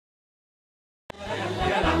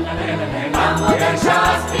दामोदर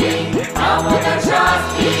शास्त्री, दामोदर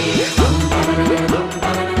शास्त्री।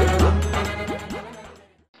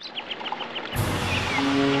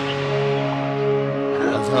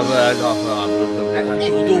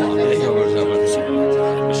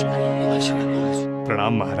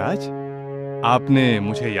 प्रणाम महाराज, आपने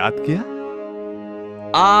मुझे याद किया?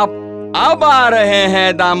 आप अब आ रहे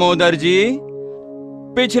हैं दामोदर जी?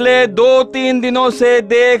 पिछले 2-3 दिनों से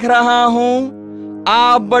देख रहा हूं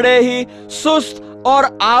आप बड़े ही सुस्त और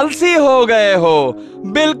आलसी हो गए हो,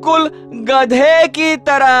 बिल्कुल गधे की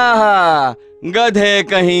तरह, गधे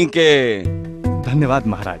कहीं के। धन्यवाद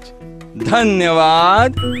महाराज।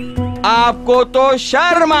 धन्यवाद? आपको तो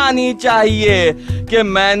शर्म आनी चाहिए कि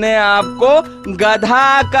मैंने आपको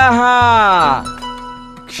गधा कहा।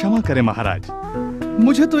 क्षमा करें महाराज,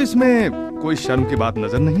 मुझे तो इसमें कोई शर्म की बात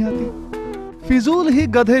नजर नहीं आती। फिजूल ही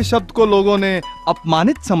गधे शब्द को लोगों ने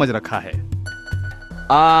अपमानित समझ रखा है।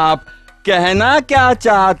 आप कहना क्या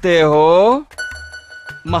चाहते हो?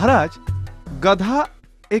 महाराज, गधा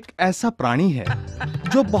एक ऐसा प्राणी है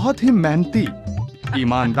जो बहुत ही मेहनती,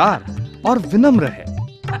 ईमानदार और विनम्र है।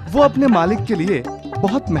 वो अपने मालिक के लिए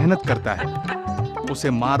बहुत मेहनत करता है। उसे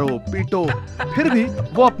मारो पीटो, फिर भी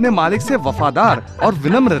वो अपने मालिक से वफादार और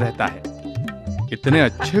विनम्र रहता है। इतने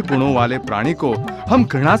अच्छे गुणों वाले प्राणी को हम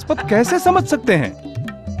घृणास्पद कैसे समझ सकते हैं?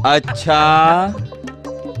 अच्छा,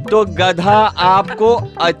 तो गधा आपको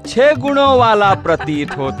अच्छे गुणों वाला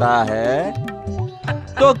प्रतीत होता है,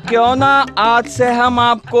 तो क्यों ना आज से हम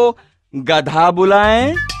आपको गधा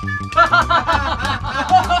बुलाएं?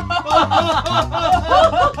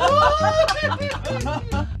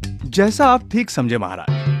 जैसा आप ठीक समझे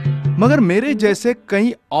महाराज, मगर मेरे जैसे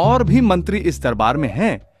कई और भी मंत्री इस दरबार में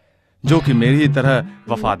हैं जो कि मेरी तरह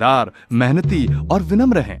वफादार, मेहनती और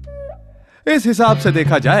विनम्र हैं। इस हिसाब से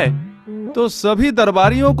देखा जाए तो सभी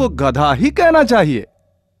दरबारियों को गधा ही कहना चाहिए।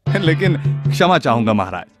 लेकिन क्षमा चाहूंगा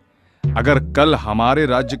महाराज, अगर कल हमारे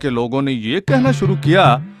राज्य के लोगों ने यह कहना शुरू किया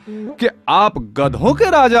कि आप गधों के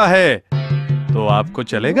राजा हैं, तो आपको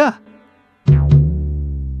चलेगा?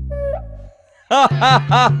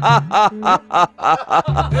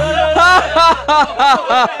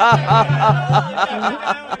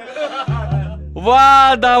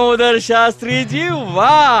 वाह दामोदर शास्त्री जी,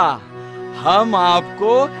 वाह! हम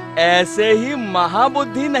आपको ऐसे ही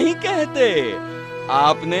महाबुद्धि नहीं कहते।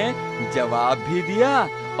 आपने जवाब भी दिया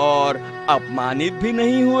और अपमानित भी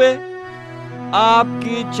नहीं हुए।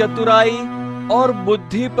 आपकी चतुराई और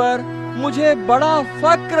बुद्धि पर मुझे बड़ा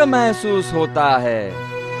फक्र महसूस होता है।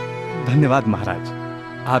 धन्यवाद महाराज,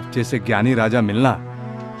 आप जैसे ज्ञानी राजा मिलना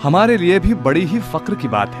हमारे लिए भी बड़ी ही फक्र की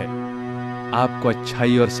बात है। आपको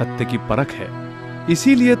अच्छाई और सत्य की परख है,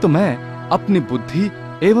 इसीलिए तो मैं अपनी बुद्धि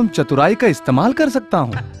एवं चतुराई का इस्तेमाल कर सकता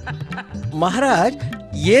हूँ। महाराज,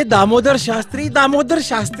 ये दामोदर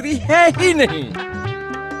शास्त्री है ही नहीं।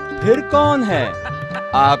 फिर कौन है?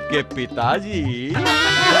 आपके पिताजी?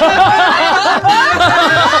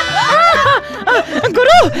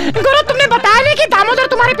 गुरु तुमने बताया नहीं कि दामोदर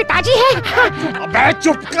तुम्हारे पिताजी हैं? अबे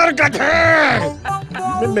चुप कर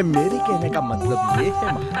गधे। मेरे कहने का मतलब ये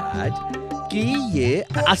है महाराज कि ये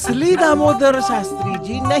असली दामोदर शास्त्री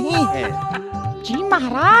जी नहीं है। जी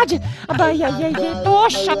महाराज, अब ये तो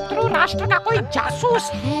शत्रु राष्ट्र का कोई जासूस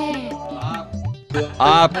है।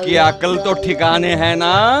 आपकी अकल तो ठिकाने है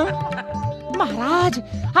ना? महाराज,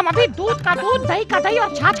 हम अभी दूध का दूध, दही का दही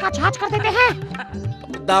और छाछ का छाछ कर देते हैं।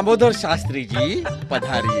 दामोदर शास्त्री जी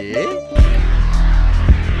पधारिए।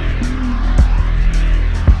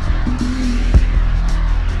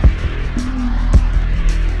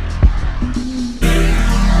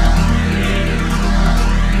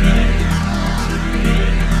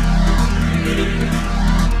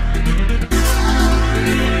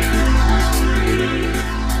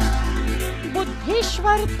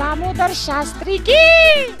 बुद्धिश्वर दामोदर शास्त्री की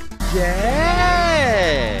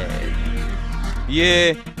जय।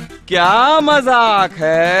 ये क्या मजाक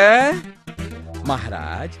है?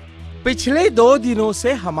 महाराज, पिछले 2 दिनों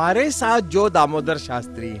से हमारे साथ जो दामोदर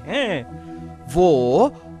शास्त्री हैं, वो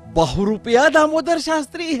बहुरूपिया दामोदर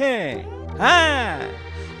शास्त्री हैं। हाँ,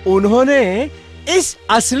 उन्होंने इस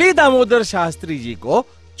असली दामोदर शास्त्री जी को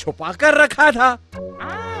छुपा कर रखा था।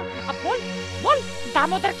 अब बोल बोल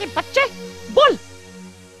दामोदर के बच्चे, बोल।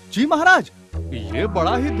 जी महाराज, ये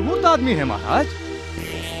बड़ा ही धूर्त आदमी है महाराज।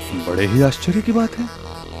 बड़े ही आश्चर्य की बात है,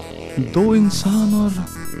 2 इंसान और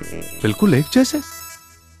बिल्कुल एक जैसे।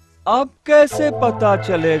 अब कैसे पता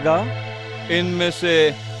चलेगा इनमें से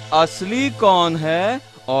असली कौन है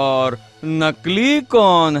और नकली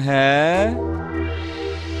कौन है?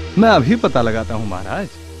 मैं अभी पता लगाता हूँ महाराज।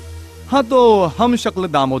 हाँ तो हमशकल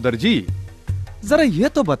दामोदर जी, जरा ये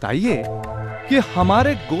तो बताइए कि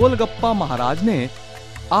हमारे गोलगप्पा महाराज ने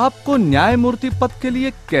आपको न्यायमूर्ति पद के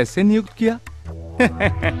लिए कैसे नियुक्त किया?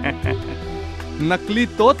 नकली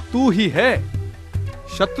तो तू ही है।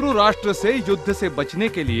 शत्रु राष्ट्र से युद्ध से बचने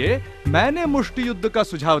के लिए मैंने मुष्टि युद्ध का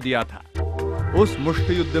सुझाव दिया था। उस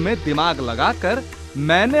मुष्टि युद्ध में दिमाग लगाकर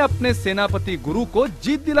मैंने अपने सेनापति गुरु को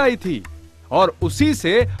जीत दिलाई थी और उसी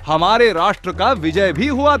से हमारे राष्ट्र का विजय भी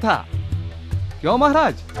हुआ था। क्यों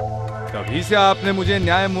महाराज? तभी से आपने मुझे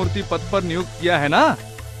न्यायमूर्ति पद पर नियुक्त किया है ना?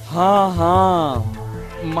 हाँ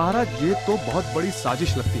हाँ महाराज, ये तो बहुत बड़ी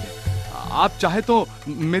साजिश लगती है। आप चाहे तो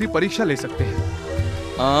मेरी परीक्षा ले सकते हैं।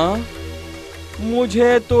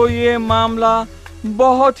 मुझे तो ये मामला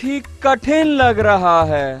बहुत ही कठिन लग रहा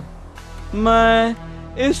है। मैं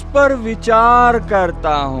इस पर विचार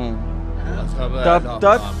करता हूँ। तब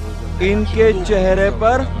तक इनके चेहरे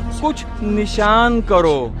पर कुछ निशान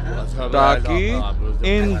करो ताकि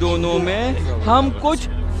इन दोनों में हम कुछ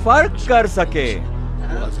फर्क कर सके।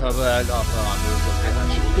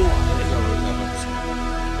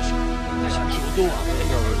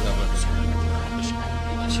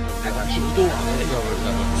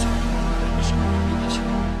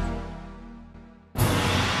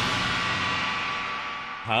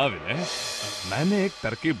 हाँ विनय, मैंने एक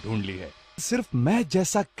तरकीब ढूंढ ली है। सिर्फ मैं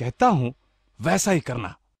जैसा कहता हूँ वैसा ही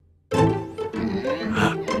करना।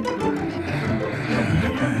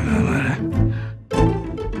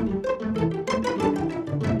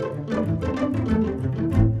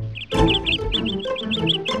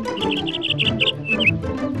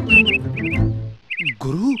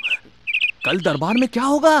 गुरु, कल दरबार में क्या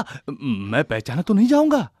होगा? मैं पहचाना तो नहीं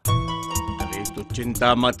जाऊंगा? अरे तू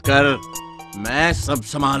चिंता मत कर, मैं सब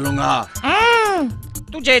संभालूंगा।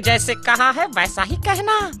 तुझे जैसे कहा है वैसा ही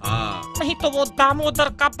कहना। नहीं तो वो दामोदर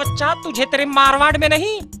का बच्चा तुझे तेरे मारवाड़ में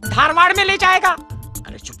नहीं धारवाड़ में ले जाएगा।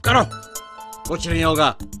 अरे चुप करो, कुछ नहीं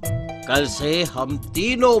होगा। कल से हम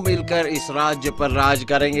तीनों मिलकर इस राज्य पर राज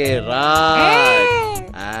करेंगे। राज।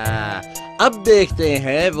 अब देखते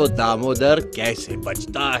हैं वो दामोदर कैसे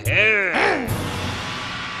बचता है।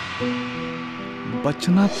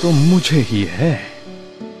 बचना तो मुझे ही है।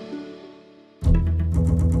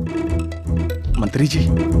 मंत्री जी,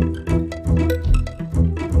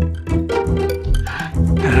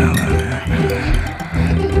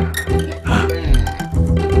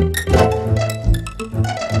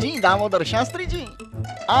 जी दामोदर शास्त्री जी,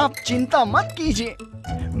 आप चिंता मत कीजिए,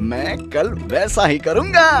 मैं कल वैसा ही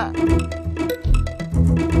करूंगा।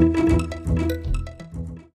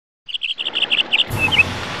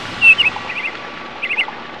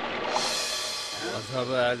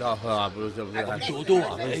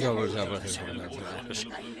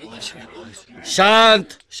 शांत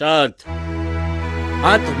शांत।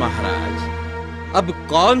 हाँ तो महाराज, अब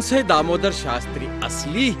कौन से दामोदर शास्त्री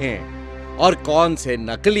असली हैं और कौन से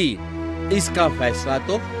नकली, इसका फैसला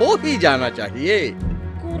तो हो ही जाना चाहिए।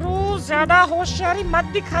 गुरु, ज्यादा होशियारी मत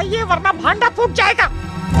दिखाइए वरना भांडा फूट जाएगा।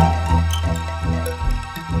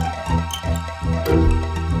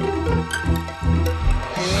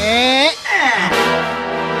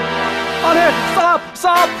 अरे सांप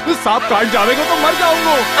सांप सांप काट जाएगा तो मर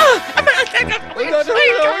जाऊंगा।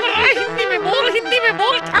 हिंदी में बोल, हिंदी में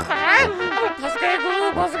बोल। क्या कर रहा है? फंस गए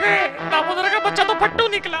गुरु, फंस गए। दामोदर का बच्चा तो फट्टू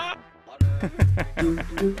निकला।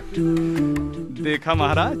 देखा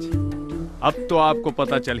महाराज, अब तो आपको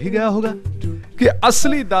पता चल ही गया होगा कि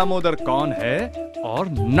असली दामोदर कौन है और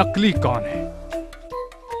नकली कौन है।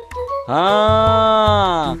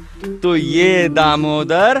 हाँ, तो ये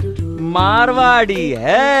दामोदर मारवाड़ी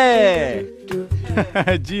है।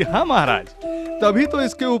 जी हाँ महाराज, तभी तो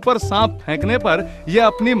इसके ऊपर सांप फेंकने पर यह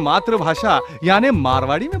अपनी मातृभाषा यानी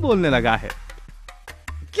मारवाड़ी में बोलने लगा है।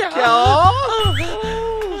 क्या?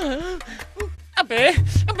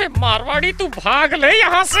 अबे मारवाड़ी, तू भाग ले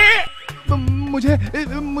यहाँ से।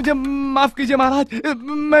 मुझे माफ कीजिए महाराज,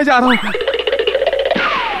 मैं जा रहा हूँ।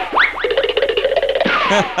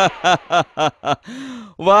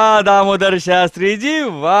 वाह दामोदर शास्त्री जी,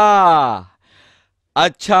 वाह।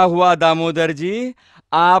 अच्छा हुआ दामोदर जी,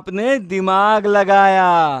 आपने दिमाग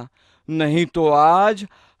लगाया, नहीं तो आज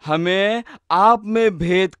हमें आप में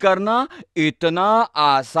भेद करना इतना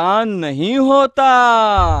आसान नहीं होता।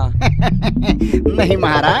 नहीं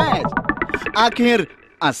महाराज, आखिर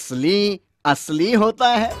असली असली होता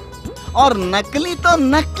है और नकली तो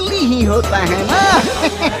नकली ही होता है ना।